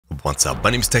What's up, my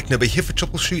name is TechNubby here for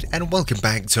Troubleshoot and welcome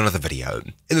back to another video.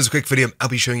 In this quick video, I'll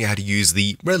be showing you how to use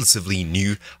the relatively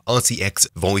new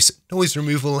RTX Voice Noise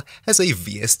Removal as a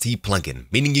VST plugin,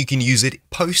 meaning you can use it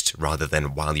post rather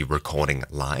than while you're recording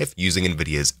live using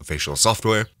NVIDIA's official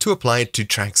software to apply it to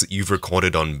tracks that you've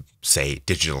recorded on, say,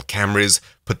 digital cameras,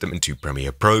 put them into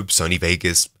Premiere Pro, Sony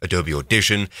Vegas, Adobe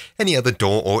Audition, any other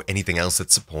DAW or anything else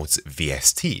that supports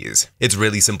VSTs. It's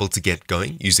really simple to get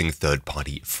going using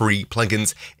third-party free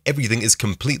plugins. Everything is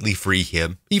completely free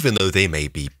here, even though they may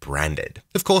be branded.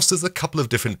 Of course, there's a couple of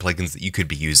different plugins that you could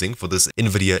be using for this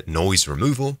NVIDIA Noise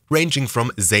Removal, ranging from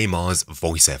Zaymar's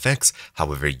Voice FX.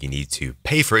 However, you need to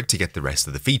pay for it to get the rest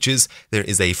of the features. There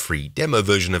is a free demo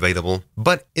version available,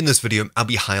 but in this video, I'll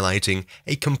be highlighting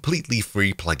a completely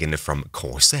free plugin from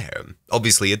Corsair.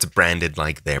 Obviously, it's branded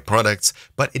like their products,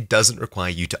 but it doesn't require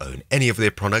you to own any of their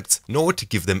products, nor to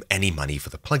give them any money for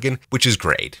the plugin, which is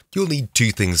great. You'll need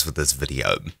two things for this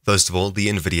video. First of all, the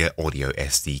NVIDIA Audio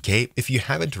SDK. If you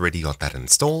haven't already got that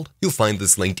installed, you'll find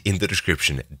this linked in the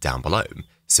description down below.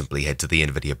 Simply head to the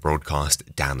NVIDIA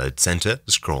Broadcast Download Center,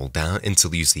 scroll down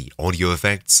until you see Audio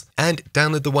Effects, and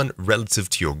download the one relative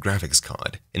to your graphics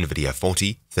card. NVIDIA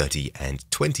 40, 30, and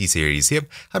 20 series here.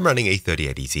 I'm running a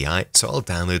 3080 Ti, so I'll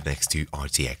download next to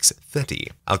RTX 30.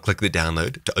 I'll click the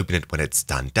download to open it when it's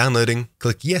done downloading,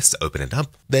 click yes to open it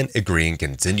up, then agree and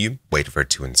continue, wait for it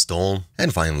to install,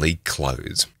 and finally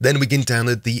close. Then we can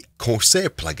download the Corsair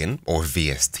plugin, or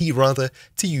VST rather,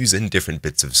 to use in different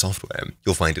bits of software.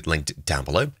 You'll find it linked down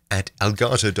below at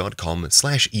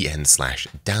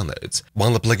elgato.com/en/downloads.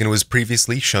 While the plugin was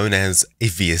previously shown as a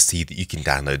VST that you can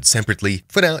download separately,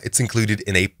 for now it's included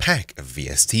in a pack of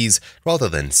VSTs rather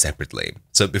than separately.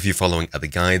 So if you're following other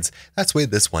guides, that's where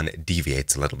this one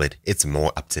deviates a little bit. It's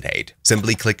more up to date.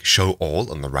 Simply click Show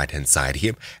All on the right hand side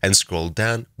here and scroll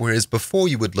down, whereas before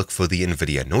you would look for the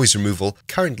NVIDIA Noise Removal,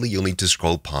 currently you'll need to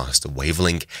scroll past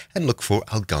Wavelength and look for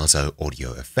Elgato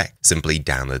Audio Effect. Simply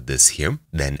download this here,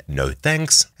 then no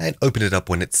thanks, and open it up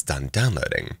when it's done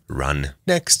downloading. Run,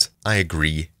 next, I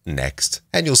agree, next,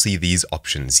 and you'll see these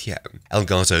options here: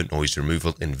 Elgato Noise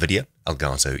Removal NVIDIA,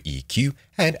 Elgato EQ,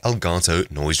 and Elgato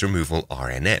Noise Removal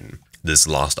RNN. This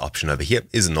last option over here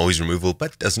is noise removal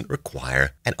but doesn't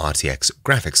require an RTX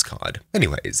graphics card.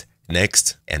 Anyways,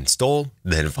 next, install,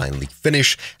 then finally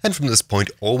finish, and from this point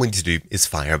all we need to do is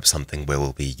fire up something where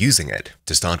we'll be using it.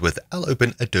 To start with, I'll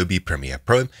open Adobe Premiere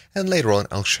Pro, and later on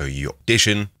I'll show you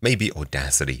Audition, maybe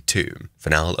Audacity too. For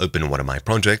now, I'll open one of my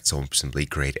projects or simply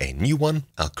create a new one.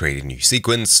 I'll create a new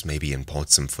sequence, maybe import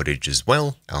some footage as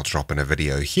well. I'll drop in a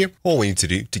video here. All we need to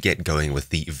do to get going with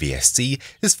the VST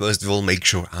is first of all make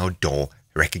sure our DAW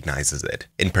recognizes it.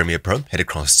 In Premiere Pro, head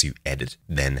across to Edit,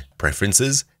 then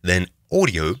Preferences, then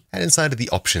Audio, and inside of the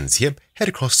options here, head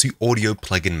across to Audio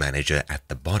Plugin Manager at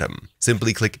the bottom.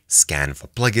 Simply click Scan for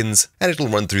Plugins, and it'll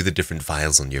run through the different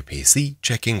files on your PC,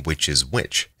 checking which is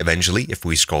which. Eventually, if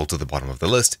we scroll to the bottom of the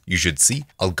list, you should see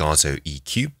Elgato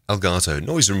EQ, Elgato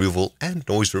Noise Removal, and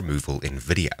Noise Removal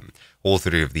NVIDIA. All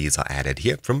three of these are added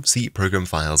here from C Program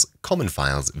Files, Common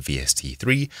Files,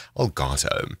 VST3,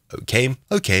 Elgato.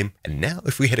 Okay, and now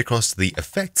if we head across to the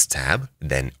Effects tab,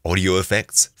 then Audio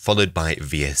Effects, followed by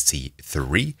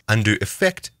VST3, under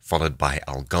Effect, followed by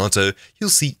Elgato, you'll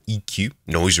see EQ,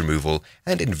 Noise Removal,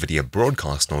 and NVIDIA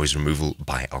Broadcast Noise Removal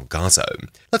by Elgato.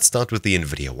 Let's start with the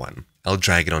NVIDIA one. I'll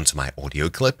drag it onto my audio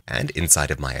clip, and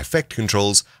inside of my effect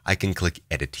controls, I can click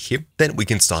Edit here. Then we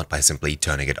can start by simply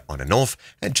turning it on and off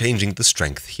and changing the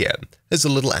strength here. There's a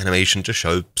little animation to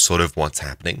show sort of what's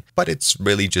happening, but it's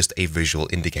really just a visual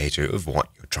indicator of what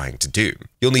you're trying to do.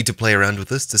 You'll need to play around with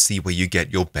this to see where you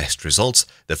get your best results.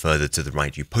 The further to the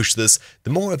right you push this,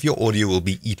 the more of your audio will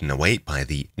be eaten away by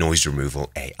the noise removal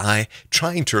AI,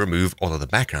 trying to remove all of the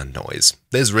background noise.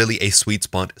 There's really a sweet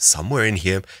spot somewhere in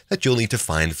here that you'll need to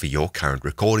find for your current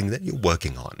recording that you're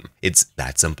working on. It's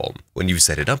that simple. When you've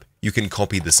set it up, you can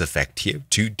copy this effect here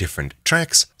to different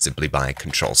tracks simply by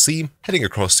Ctrl-C, heading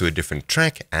across to a different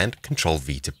track, and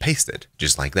Ctrl-V to paste it.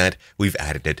 Just like that, we've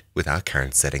added it with our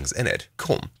current settings in it.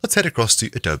 Cool. Let's head across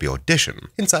to Adobe Audition.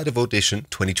 Inside of Audition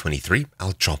 2023,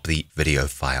 I'll drop the video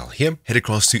file here, head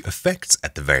across to Effects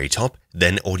at the very top,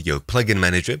 then Audio Plugin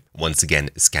Manager, once again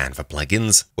scan for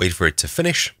plugins, wait for it to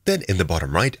finish, then in the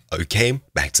bottom right, OK,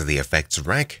 back to the Effects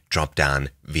rack, drop down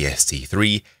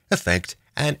VST3, Effect,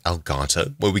 and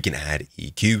Elgato, where we can add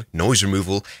EQ, noise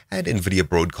removal, and NVIDIA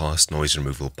Broadcast Noise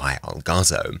Removal by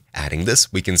Elgato. Adding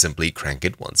this, we can simply crank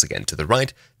it once again to the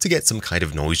right to get some kind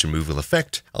of noise removal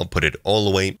effect. I'll put it all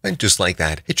away, and just like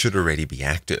that, it should already be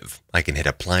active. I can hit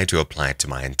apply to apply it to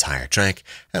my entire track,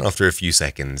 and after a few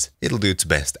seconds, it'll do its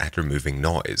best at removing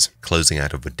noise. Closing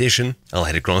out of Audition, I'll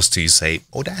head across to, say,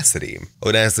 Audacity.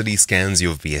 Audacity scans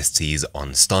your VSTs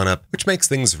on startup, which makes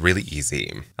things really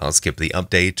easy. I'll skip the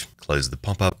update, close the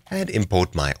pop-up, and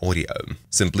import my audio.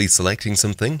 Simply selecting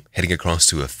something, heading across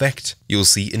to Effect, you'll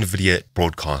see NVIDIA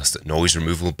Broadcast Noise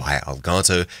Removal by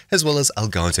Elgato, as well as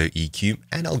Elgato EQ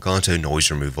and Elgato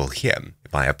Noise Removal here.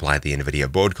 If I apply the NVIDIA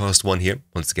Broadcast one here,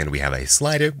 once again we have a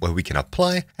slider where we can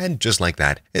apply, and just like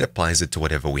that, it applies it to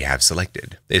whatever we have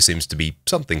selected. There seems to be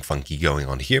something funky going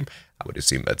on here. I would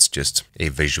assume that's just a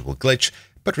visual glitch,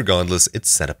 but regardless, it's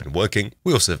set up and working.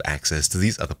 We also have access to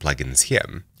these other plugins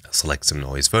here. Select some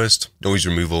noise first, noise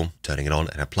removal, turning it on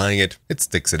and applying it, it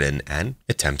sticks it in and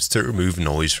attempts to remove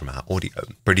noise from our audio.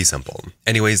 Pretty simple.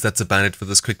 Anyways, that's about it for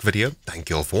this quick video. Thank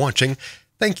you all for watching.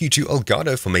 Thank you to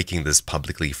Elgato for making this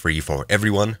publicly free for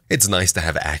everyone. It's nice to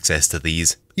have access to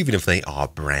these, even if they are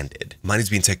branded. Mine has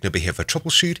been Technobe here for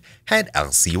Troubleshoot, and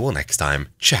I'll see you all next time.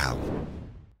 Ciao.